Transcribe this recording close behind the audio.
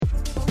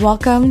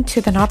Welcome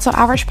to the Not So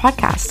Average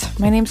podcast.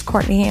 My name's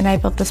Courtney, and I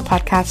built this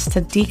podcast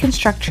to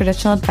deconstruct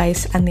traditional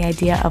advice and the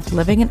idea of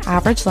living an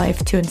average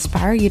life to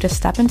inspire you to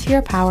step into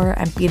your power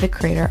and be the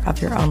creator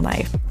of your own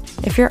life.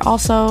 If you're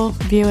also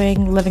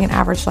viewing living an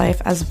average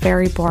life as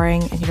very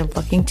boring and you're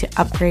looking to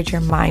upgrade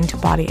your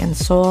mind, body, and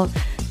soul,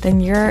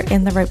 then you're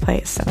in the right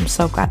place, and I'm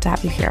so glad to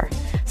have you here.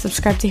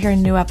 Subscribe to hear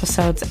new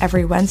episodes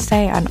every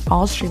Wednesday on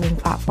all streaming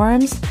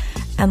platforms,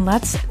 and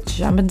let's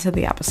jump into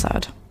the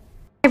episode.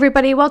 Hey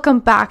everybody, welcome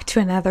back to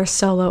another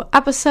solo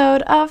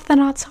episode of the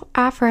Not So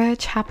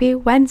Average. Happy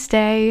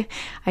Wednesday.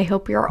 I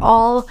hope you're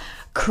all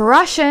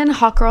crushing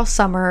hot girl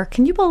summer.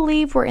 Can you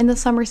believe we're in the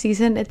summer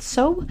season? It's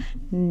so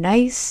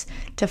nice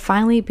to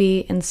finally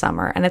be in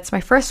summer, and it's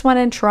my first one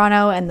in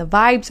Toronto, and the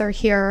vibes are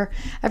here.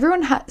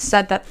 Everyone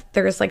said that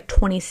there's like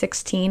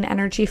 2016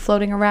 energy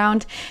floating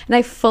around, and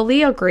I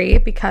fully agree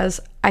because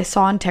I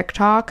saw on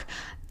TikTok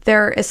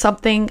there is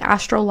something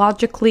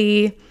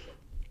astrologically,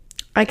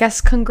 I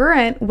guess,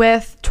 congruent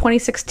with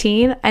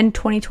 2016 and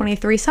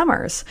 2023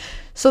 summers.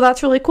 So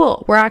that's really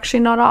cool. We're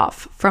actually not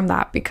off from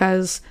that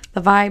because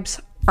the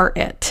vibes are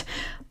it.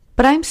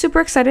 But I'm super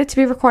excited to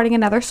be recording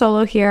another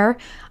solo here.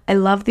 I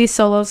love these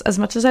solos as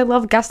much as I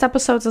love guest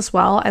episodes as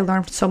well. I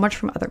learned so much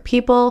from other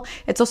people.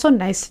 It's also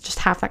nice to just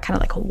have that kind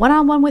of like a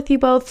one-on-one with you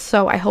both.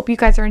 So I hope you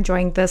guys are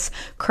enjoying this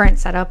current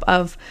setup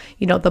of,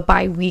 the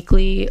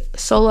bi-weekly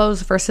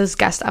solos versus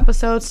guest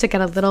episodes to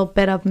get a little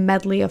bit of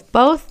medley of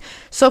both.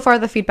 So far,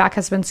 the feedback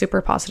has been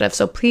super positive.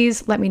 So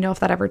please let me know if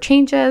that ever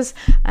changes.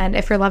 And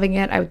if you're loving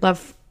it, I would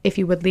love if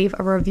you would leave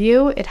a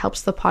review. It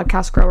helps the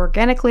podcast grow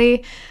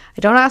organically. I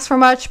don't ask for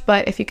much,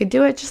 but if you could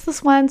do it just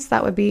this once,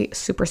 that would be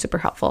super, super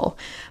helpful.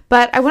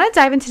 But I want to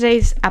dive into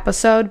today's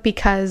episode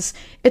because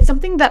it's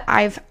something that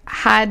I've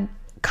had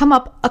come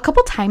up a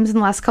couple times in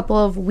the last couple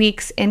of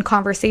weeks in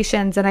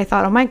conversations. And I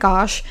thought, oh my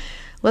gosh,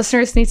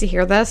 listeners need to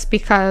hear this,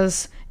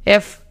 because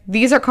if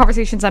these are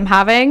conversations I'm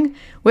having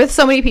with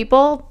so many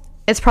people,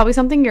 it's probably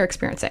something you're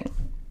experiencing.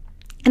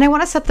 And I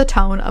want to set the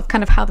tone of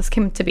kind of how this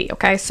came to be.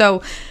 Okay.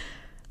 So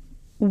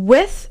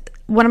with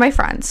one of my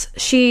friends,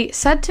 she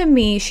said to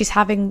me she's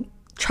having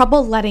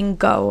trouble letting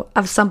go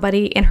of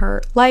somebody in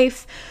her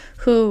life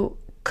who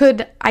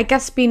could, I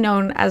guess, be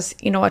known as,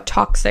 a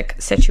toxic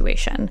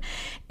situation.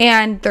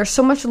 And there's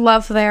so much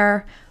love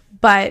there,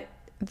 but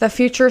the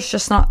future is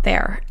just not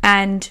there.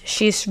 And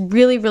she's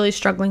really, really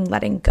struggling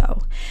letting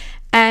go.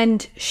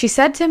 And she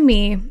said to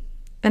me,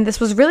 and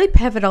this was really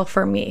pivotal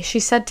for me, she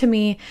said to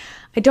me,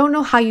 I don't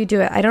know how you do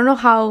it. I don't know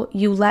how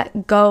you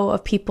let go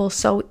of people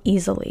so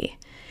easily.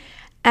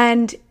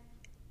 And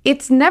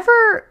it's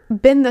never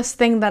been this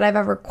thing that I've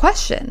ever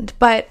questioned,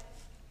 but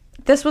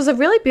this was a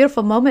really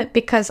beautiful moment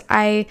because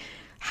I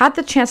had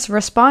the chance to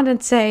respond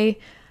and say,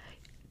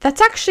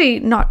 that's actually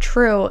not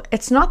true.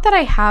 It's not that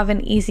I have an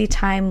easy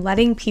time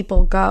letting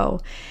people go.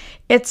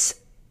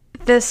 It's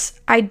this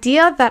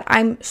idea that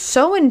I'm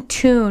so in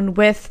tune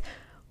with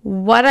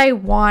what I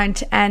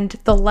want and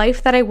the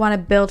life that I want to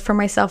build for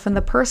myself and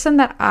the person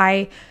that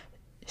I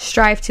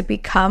strive to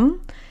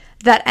become,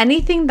 that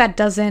anything that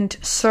doesn't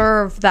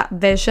serve that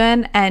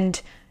vision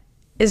and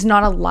is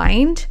not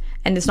aligned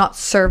and is not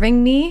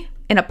serving me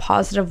in a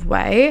positive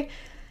way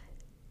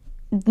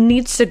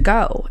needs to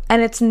go.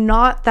 And it's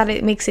not that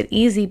it makes it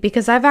easy,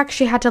 because I've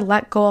actually had to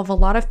let go of a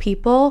lot of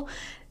people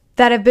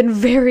that have been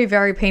very,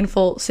 very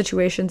painful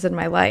situations in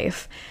my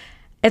life.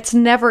 It's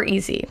never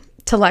easy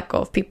to let go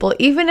of people.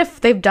 Even if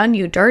they've done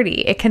you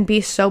dirty, it can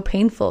be so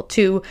painful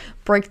to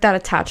break that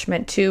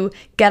attachment, to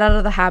get out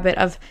of the habit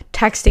of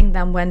texting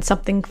them when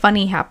something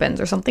funny happens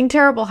or something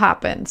terrible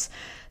happens.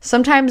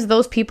 Sometimes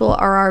those people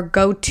are our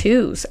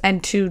go-tos,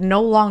 and to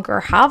no longer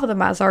have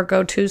them as our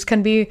go-tos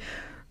can be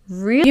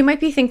really... You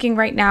might be thinking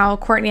right now,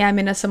 Courtney, I'm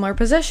in a similar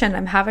position.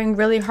 I'm having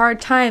really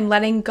hard time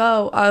letting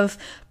go of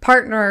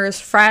partners,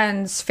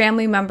 friends,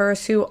 family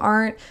members who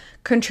aren't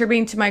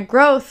contributing to my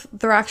growth.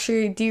 They're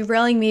actually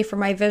derailing me from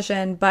my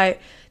vision, but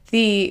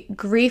the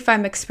grief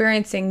I'm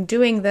experiencing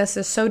doing this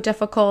is so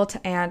difficult,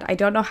 and I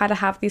don't know how to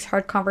have these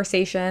hard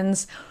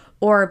conversations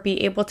or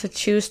be able to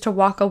choose to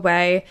walk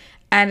away,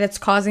 and it's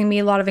causing me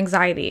a lot of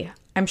anxiety.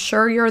 I'm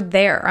sure you're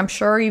there. I'm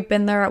sure you've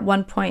been there at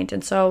one point.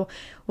 And so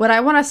what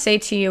I want to say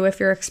to you, if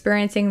you're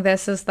experiencing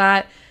this, is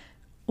that,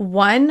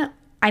 one,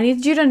 I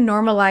need you to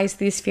normalize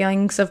these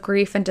feelings of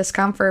grief and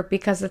discomfort,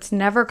 because it's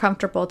never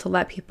comfortable to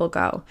let people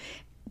go.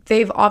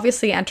 They've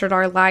obviously entered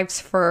our lives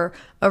for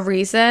a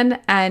reason,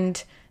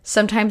 and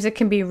sometimes it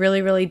can be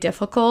really, really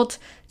difficult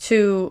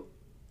to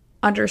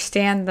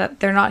understand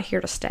that they're not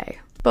here to stay.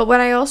 But what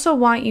I also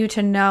want you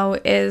to know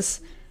is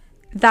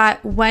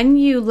that when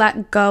you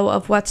let go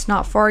of what's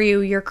not for you,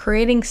 you're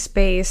creating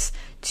space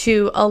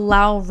to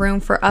allow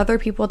room for other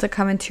people to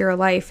come into your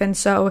life. And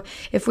so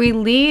if we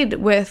lead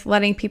with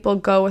letting people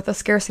go with a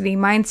scarcity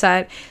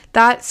mindset,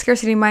 that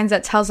scarcity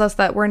mindset tells us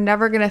that we're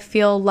never going to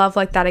feel love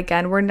like that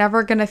again. We're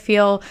never going to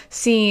feel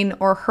seen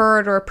or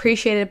heard or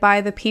appreciated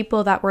by the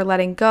people that we're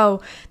letting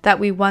go, that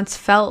we once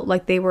felt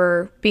like they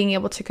were being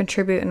able to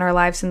contribute in our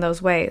lives in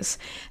those ways.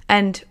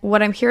 And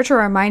what I'm here to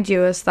remind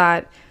you is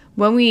that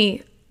when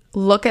we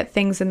look at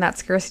things in that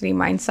scarcity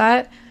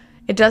mindset,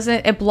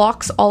 it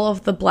blocks all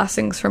of the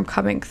blessings from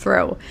coming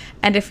through.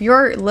 And if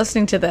you're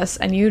listening to this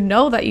and you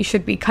know that you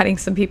should be cutting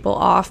some people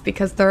off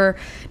because they're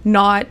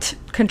not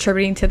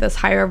contributing to this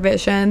higher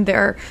vision,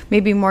 they're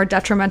maybe more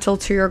detrimental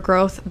to your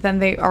growth than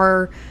they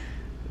are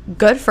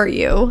good for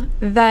you,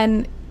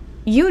 then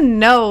you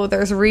know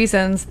there's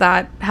reasons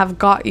that have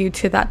got you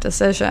to that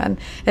decision.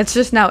 It's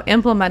just now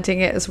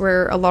implementing it is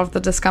where a lot of the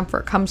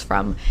discomfort comes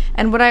from.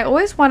 And what I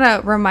always want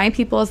to remind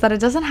people is that it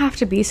doesn't have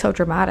to be so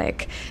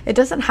dramatic. It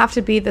doesn't have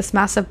to be this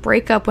massive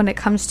breakup when it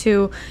comes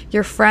to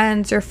your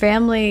friends, your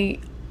family,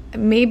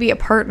 maybe a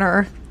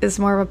partner is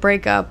more of a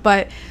breakup.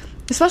 But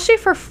especially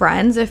for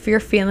friends, if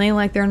you're feeling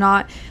like they're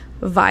not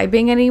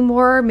vibing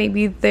anymore,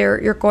 maybe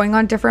you're going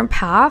on different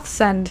paths,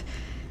 and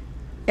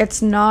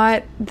it's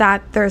not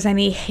that there's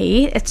any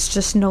hate, it's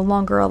just no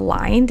longer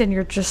aligned and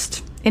you're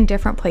just in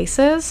different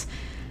places.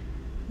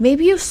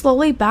 Maybe you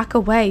slowly back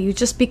away. You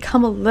just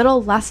become a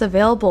little less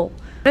available.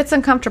 It's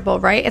uncomfortable,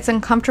 right? It's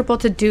uncomfortable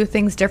to do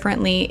things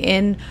differently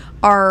in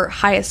our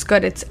highest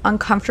good. It's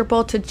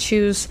uncomfortable to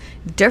choose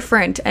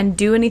different and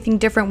do anything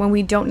different when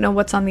we don't know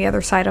what's on the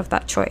other side of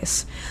that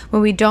choice.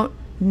 When we don't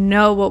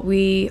know what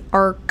we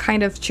are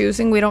kind of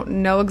choosing, we don't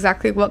know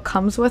exactly what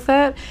comes with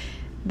it.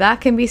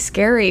 That can be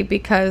scary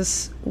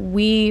because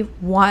we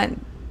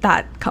want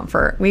that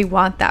comfort. We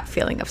want that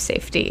feeling of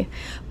safety.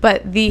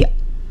 But the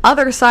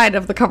other side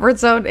of the comfort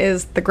zone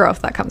is the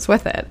growth that comes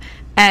with it.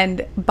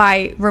 And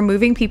by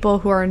removing people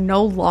who are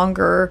no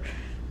longer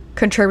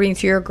contributing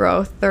to your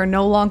growth, they're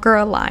no longer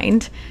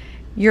aligned,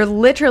 you're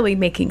literally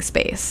making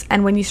space.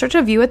 And when you start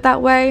to view it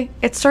that way,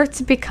 it starts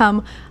to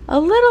become a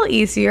little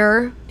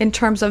easier in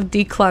terms of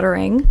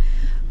decluttering.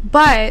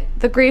 But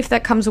the grief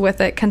that comes with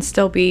it can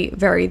still be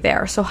very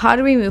there. So how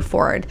do we move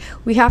forward?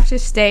 We have to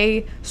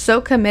stay so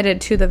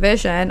committed to the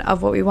vision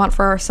of what we want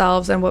for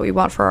ourselves and what we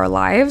want for our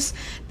lives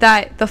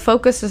that the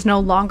focus is no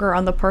longer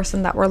on the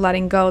person that we're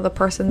letting go, the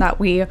person that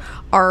we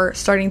are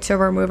starting to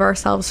remove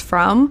ourselves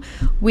from.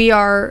 We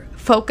are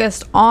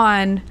focused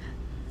on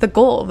the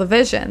goal, the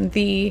vision,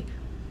 the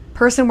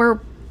person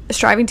we're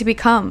striving to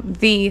become,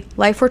 the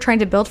life we're trying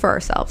to build for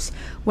ourselves.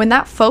 When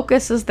that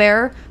focus is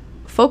there,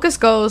 focus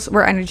goes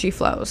where energy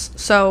flows.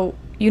 So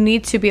you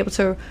need to be able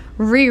to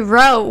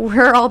reroute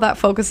where all that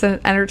focus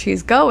and energy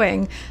is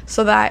going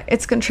so that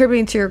it's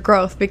contributing to your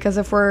growth. Because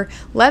if we're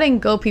letting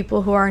go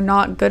people who are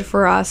not good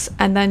for us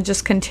and then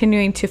just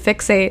continuing to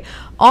fixate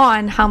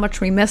on how much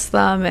we miss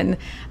them and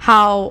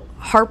how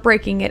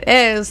heartbreaking it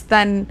is,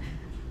 then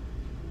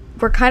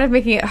we're kind of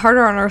making it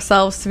harder on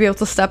ourselves to be able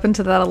to step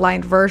into that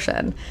aligned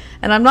version.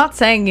 And I'm not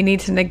saying you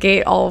need to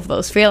negate all of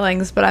those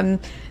feelings, but I'm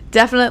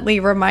definitely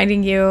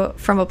reminding you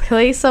from a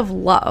place of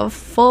love,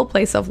 full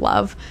place of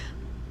love,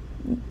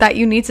 that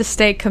you need to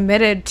stay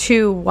committed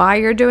to why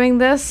you're doing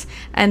this.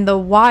 And the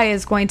why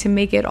is going to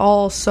make it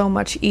all so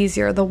much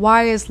easier. The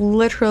why is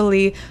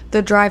literally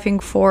the driving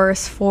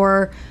force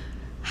for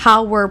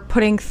how we're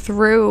putting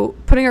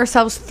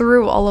ourselves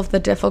through all of the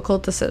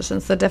difficult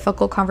decisions, the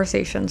difficult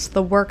conversations,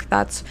 the work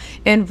that's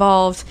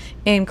involved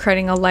in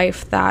creating a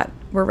life that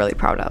we're really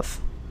proud of.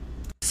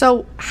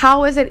 So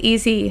how is it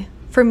easy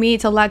for me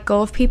to let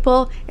go of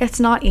people? It's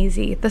not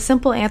easy. The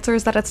simple answer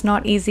is that it's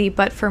not easy.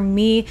 But for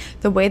me,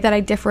 the way that I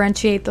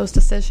differentiate those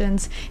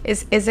decisions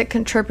is it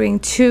contributing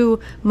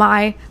to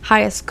my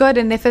highest good?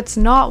 And if it's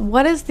not,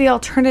 what is the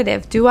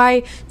alternative? Do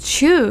I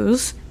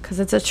choose, because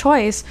it's a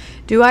choice,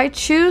 do I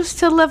choose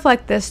to live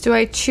like this? Do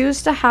I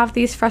choose to have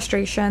these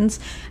frustrations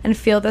and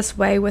feel this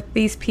way with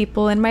these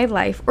people in my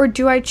life? Or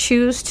do I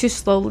choose to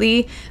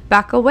slowly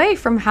back away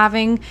from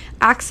having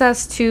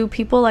access to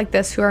people like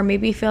this who are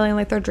maybe feeling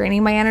like they're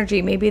draining my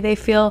energy? Maybe they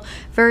feel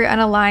very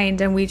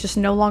unaligned and we just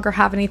no longer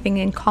have anything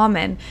in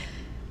common.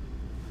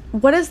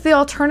 What is the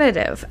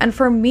alternative? And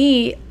for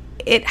me,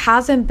 it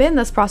hasn't been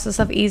this process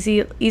of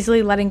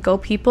easily letting go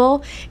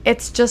people.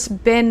 It's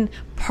just been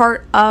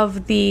part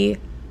of the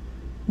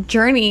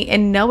journey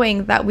in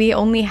knowing that we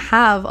only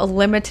have a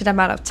limited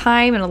amount of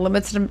time and a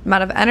limited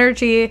amount of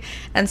energy.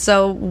 And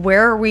so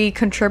where are we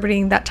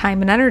contributing that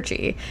time and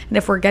energy? And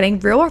if we're getting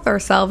real with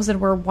ourselves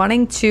and we're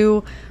wanting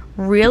to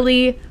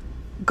really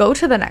go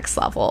to the next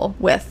level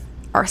with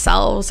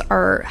ourselves,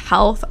 our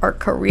health, our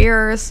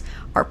careers,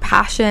 our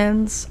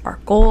passions, our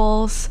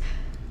goals,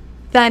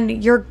 then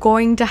you're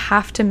going to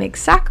have to make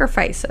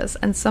sacrifices.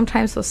 And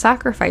sometimes those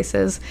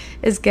sacrifices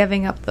is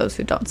giving up those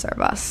who don't serve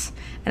us.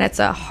 And it's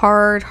a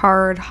hard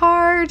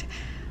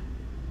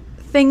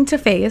thing to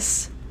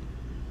face.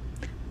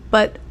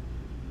 But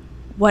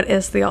what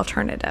is the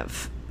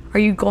alternative? Are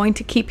you going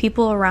to keep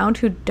people around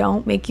who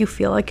don't make you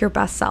feel like your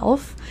best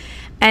self?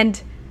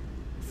 And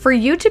for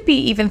you to be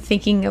even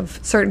thinking of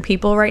certain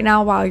people right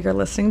now while you're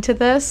listening to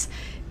this,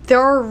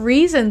 there are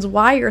reasons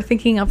why you're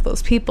thinking of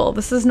those people.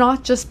 This is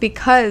not just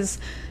because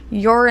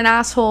you're an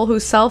asshole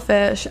who's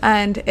selfish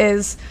and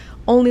is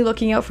only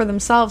looking out for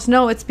themselves.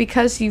 No, it's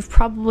because you've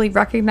probably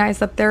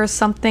recognized that there is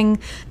something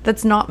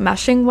that's not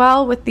meshing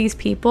well with these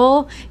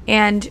people,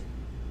 and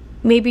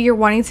maybe you're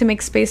wanting to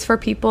make space for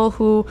people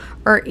who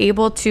are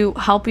able to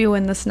help you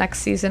in this next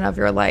season of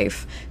your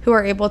life, who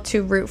are able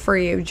to root for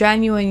you,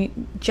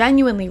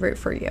 genuinely root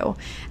for you.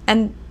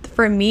 And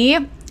for me,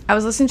 I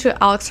was listening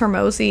to Alex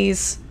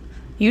Hormozi's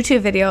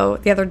YouTube video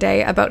the other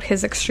day about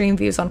his extreme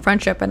views on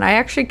friendship, and I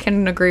actually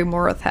couldn't agree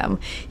more with him.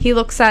 He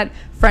looks at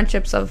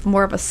friendships of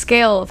more of a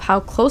scale of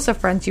how close of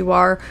friends you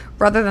are,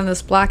 rather than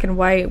this black and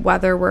white,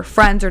 whether we're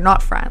friends or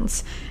not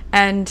friends.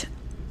 And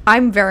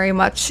I'm very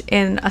much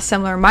in a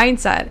similar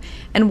mindset.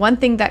 And one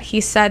thing that he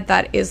said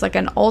that is like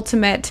an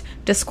ultimate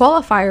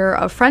disqualifier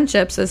of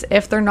friendships is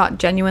if they're not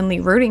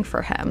genuinely rooting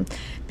for him.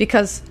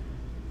 Because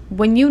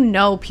when you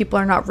know people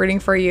are not rooting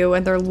for you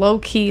and they're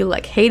low-key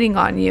like hating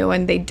on you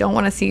and they don't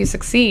want to see you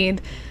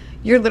succeed,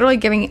 you're literally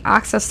giving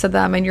access to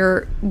them and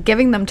you're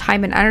giving them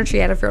time and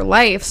energy out of your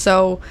life.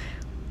 So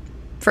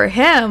for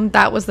him,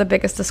 that was the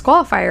biggest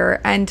disqualifier.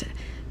 And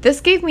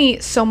this gave me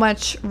so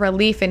much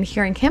relief in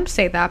hearing him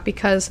say that,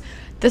 because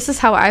this is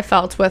how I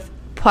felt with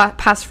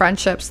past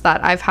friendships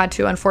that I've had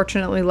to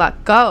unfortunately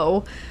let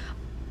go.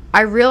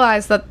 I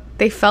realized that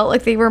they felt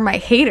like they were my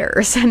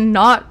haters and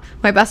not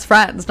my best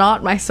friends,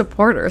 not my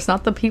supporters,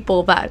 not the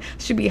people that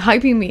should be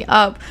hyping me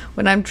up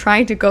when I'm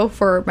trying to go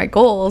for my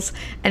goals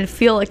and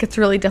feel like it's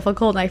really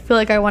difficult and I feel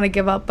like I want to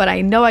give up, but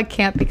I know I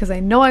can't because I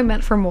know I'm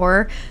meant for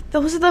more.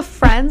 Those are the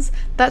friends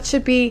that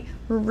should be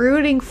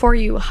rooting for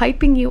you,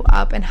 hyping you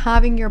up, and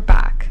having your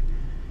back.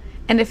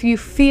 And if you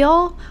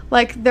feel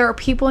like there are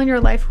people in your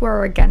life who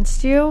are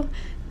against you,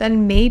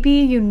 then maybe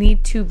you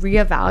need to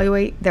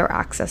reevaluate their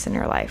access in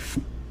your life.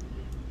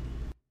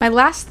 My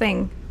last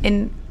thing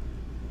in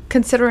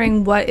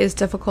considering what is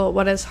difficult,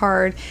 what is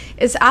hard,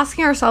 is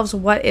asking ourselves,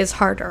 what is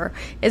harder?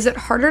 Is it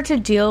harder to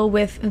deal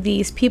with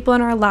these people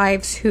in our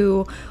lives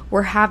who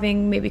we're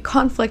having maybe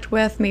conflict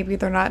with? Maybe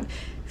they're not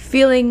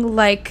feeling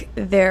like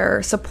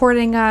they're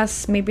supporting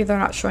us. Maybe they're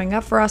not showing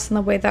up for us in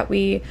the way that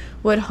we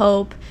would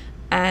hope,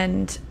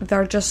 and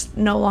they're just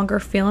no longer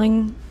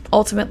feeling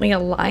ultimately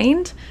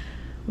aligned.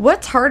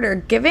 What's harder,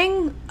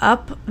 giving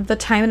up the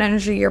time and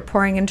energy you're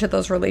pouring into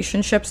those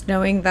relationships,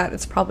 knowing that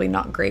it's probably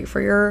not great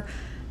for your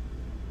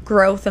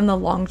growth in the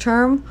long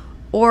term,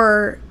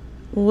 or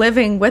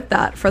living with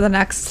that for the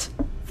next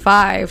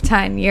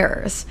 5-10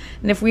 years?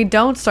 And if we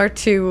don't start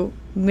to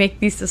make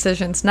these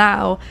decisions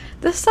now,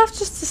 this stuff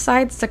just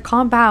decides to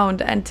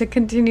compound and to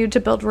continue to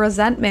build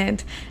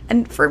resentment.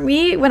 And for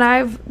me, when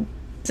I've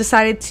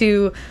decided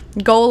to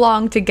go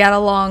along to get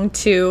along,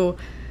 to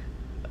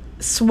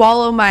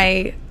swallow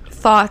my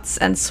thoughts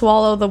and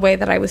swallow the way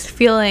that I was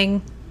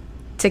feeling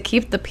to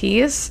keep the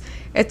peace,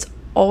 it's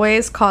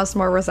always caused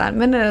more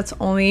resentment, and it's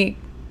only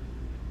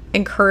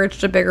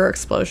encouraged a bigger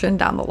explosion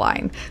down the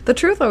line. The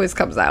truth always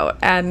comes out,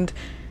 and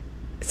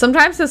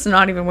sometimes it's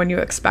not even when you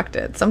expect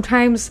it.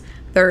 Sometimes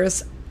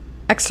there's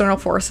external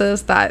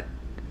forces that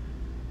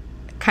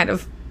kind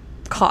of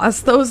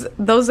cause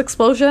those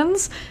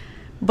explosions,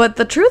 but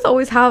the truth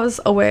always has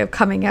a way of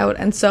coming out.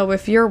 And so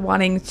if you're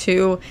wanting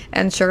to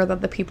ensure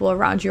that the people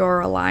around you are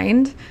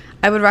aligned,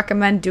 I would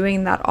recommend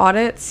doing that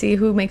audit, see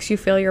who makes you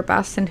feel your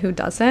best and who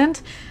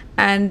doesn't,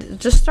 and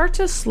just start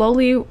to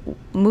slowly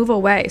move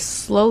away,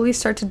 slowly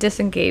start to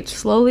disengage,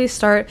 slowly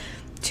start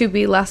to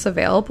be less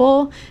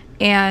available,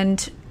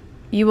 and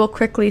you will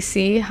quickly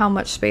see how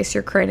much space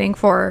you're creating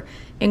for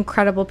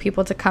incredible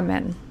people to come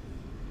in.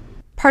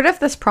 Part of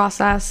this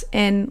process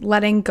in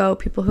letting go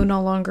people who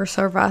no longer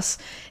serve us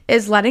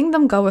is letting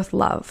them go with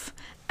love.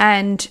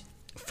 And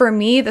for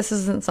me, this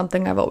isn't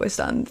something I've always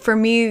done. For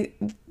me,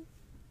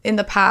 in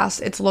the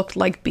past, it's looked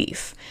like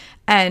beef.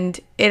 And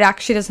it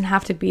actually doesn't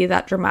have to be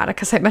that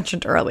dramatic, as I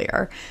mentioned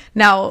earlier.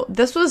 Now,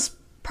 this was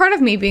part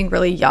of me being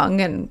really young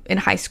and in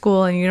high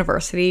school and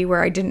university,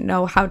 where I didn't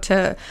know how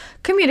to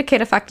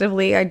communicate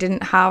effectively. I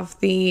didn't have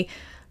the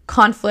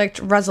conflict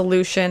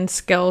resolution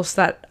skills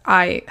that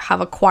I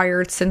have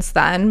acquired since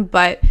then.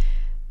 But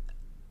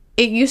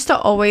it used to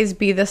always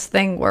be this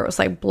thing where it was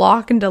like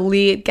block and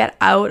delete, get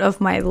out of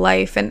my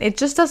life. And it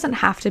just doesn't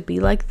have to be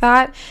like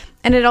that.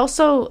 And it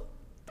also,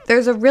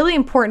 there's a really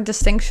important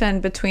distinction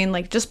between,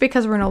 like, just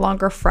because we're no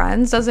longer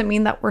friends doesn't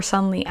mean that we're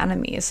suddenly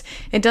enemies.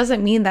 It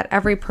doesn't mean that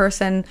every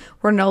person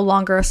we're no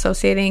longer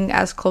associating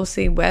as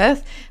closely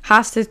with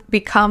has to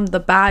become the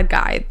bad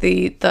guy,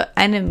 the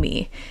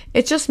enemy.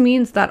 It just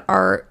means that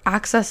our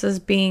access is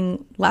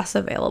being less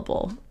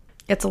available.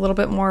 It's a little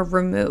bit more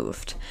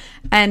removed.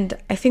 And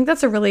I think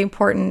that's a really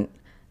important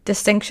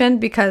distinction,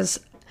 because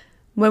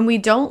when we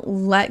don't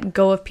let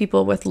go of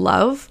people with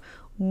love,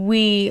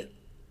 we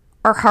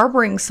are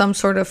harboring some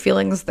sort of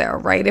feelings there,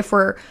 right? If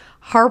we're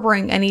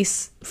harboring any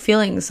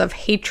feelings of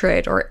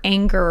hatred or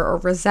anger or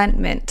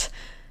resentment,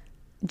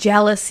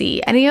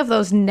 jealousy, any of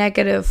those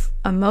negative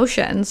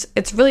emotions,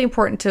 it's really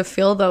important to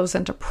feel those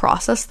and to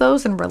process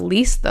those and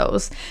release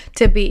those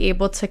to be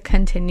able to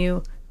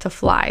continue to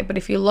fly. But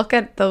if you look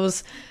at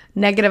those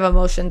negative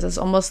emotions as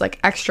almost like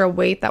extra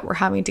weight that we're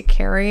having to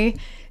carry,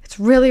 it's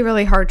really,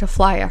 really hard to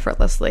fly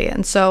effortlessly.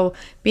 And so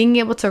being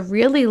able to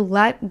really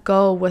let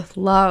go with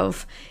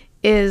love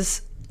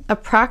is a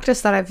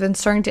practice that I've been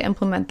starting to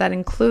implement that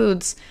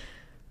includes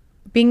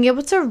being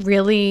able to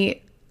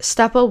really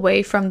step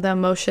away from the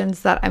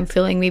emotions that I'm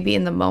feeling maybe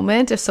in the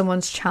moment. If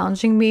someone's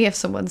challenging me, if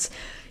someone's,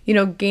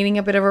 gaining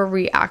a bit of a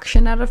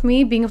reaction out of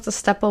me, being able to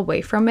step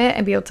away from it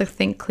and be able to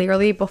think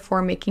clearly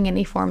before making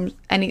any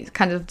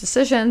kind of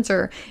decisions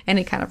or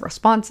any kind of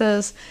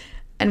responses,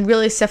 and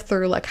really sift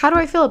through, like, how do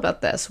I feel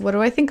about this? What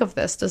do I think of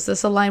this? Does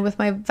this align with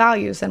my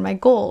values and my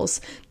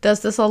goals?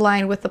 Does this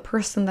align with the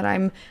person that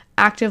I'm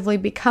actively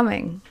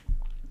becoming?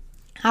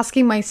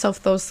 Asking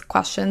myself those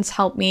questions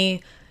help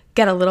me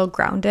get a little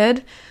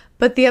grounded.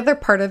 But the other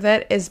part of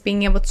it is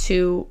being able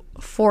to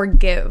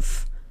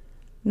forgive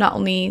not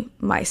only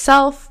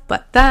myself,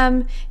 but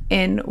them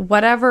in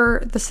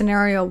whatever the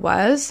scenario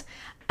was,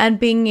 and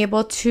being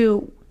able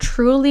to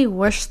truly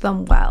wish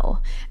them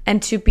well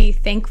and to be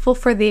thankful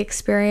for the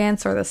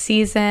experience or the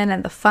season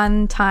and the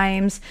fun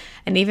times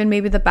and even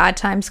maybe the bad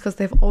times, because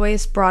they've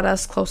always brought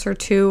us closer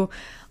to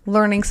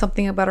learning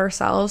something about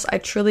ourselves. I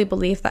truly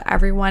believe that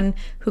everyone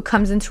who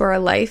comes into our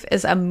life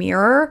is a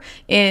mirror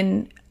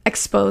in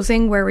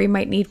exposing where we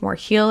might need more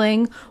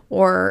healing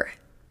or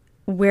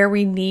where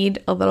we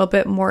need a little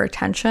bit more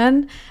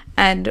attention.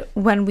 And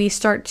when we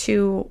start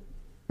to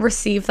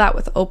receive that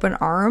with open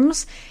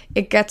arms,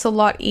 it gets a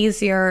lot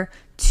easier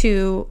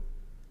to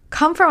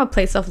come from a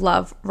place of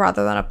love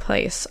rather than a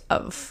place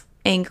of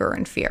anger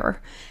and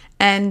fear.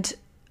 And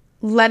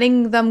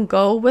letting them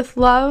go with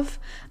love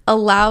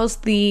allows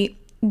the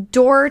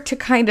door to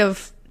kind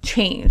of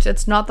change.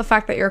 It's not the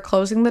fact that you're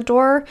closing the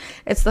door,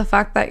 it's the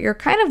fact that you're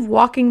kind of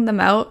walking them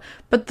out,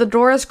 but the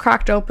door is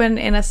cracked open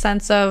in a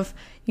sense of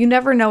you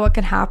never know what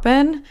can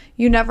happen.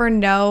 You never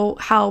know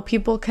how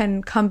people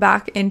can come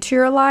back into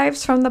your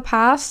lives from the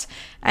past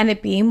and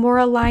it being more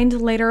aligned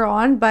later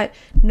on. But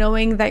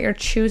knowing that you're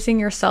choosing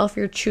yourself,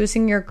 you're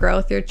choosing your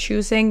growth, you're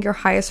choosing your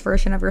highest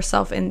version of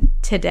yourself in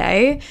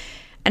today,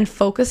 and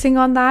focusing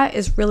on that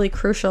is really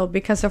crucial.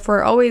 Because if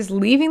we're always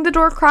leaving the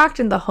door cracked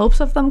in the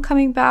hopes of them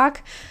coming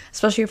back,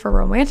 especially for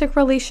romantic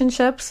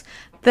relationships,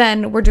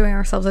 then we're doing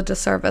ourselves a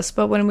disservice.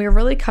 But when we're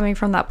really coming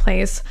from that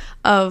place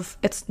of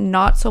it's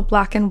not so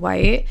black and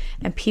white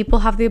and people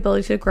have the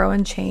ability to grow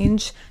and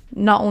change,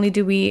 not only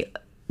do we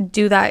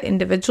do that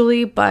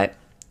individually, but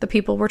the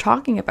people we're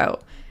talking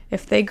about,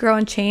 if they grow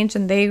and change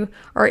and they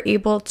are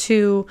able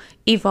to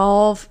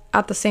evolve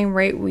at the same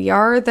rate we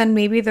are, then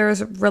maybe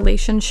there's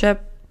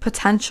relationship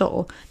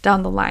potential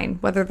down the line,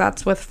 whether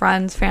that's with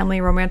friends,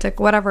 family, romantic,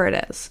 whatever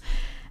it is.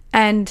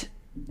 And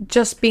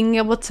just being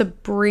able to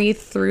breathe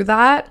through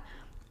that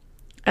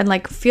and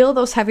like feel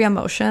those heavy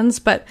emotions,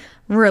 but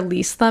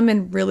release them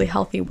in really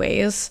healthy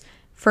ways,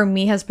 for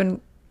me has been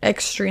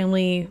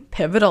extremely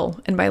pivotal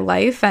in my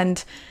life.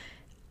 And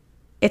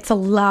it's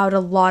allowed a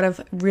lot of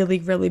really,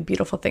 really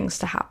beautiful things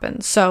to happen.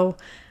 So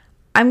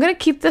I'm going to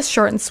keep this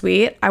short and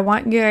sweet. I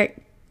want you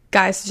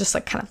guys to just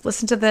like kind of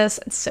listen to this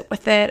and sit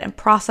with it and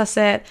process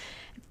it,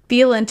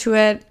 feel into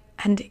it.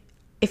 And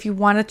if you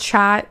want to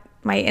chat,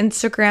 my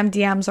Instagram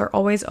DMs are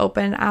always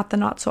open at the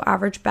Not So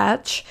Average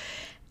Betch.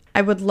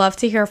 I would love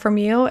to hear from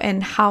you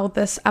and how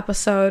this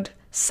episode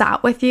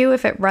sat with you,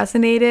 if it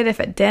resonated,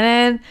 if it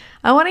didn't.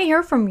 I want to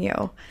hear from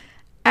you.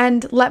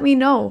 And let me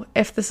know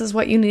if this is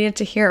what you needed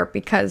to hear,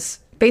 because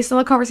based on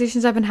the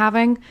conversations I've been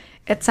having,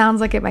 it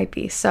sounds like it might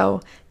be.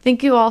 So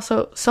thank you all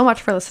so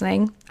much for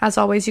listening. As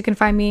always, you can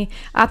find me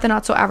at the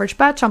Not So Average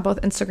Betch on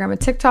both Instagram and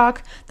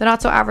TikTok. The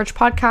Not So Average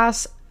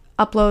podcast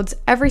uploads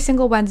every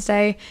single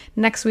Wednesday.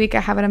 Next week, I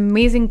have an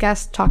amazing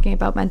guest talking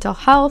about mental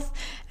health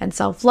and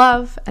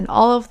self-love and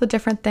all of the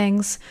different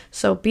things.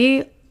 So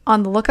be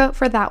on the lookout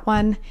for that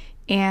one.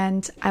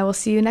 And I will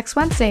see you next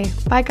Wednesday.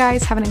 Bye,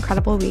 guys. Have an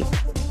incredible week.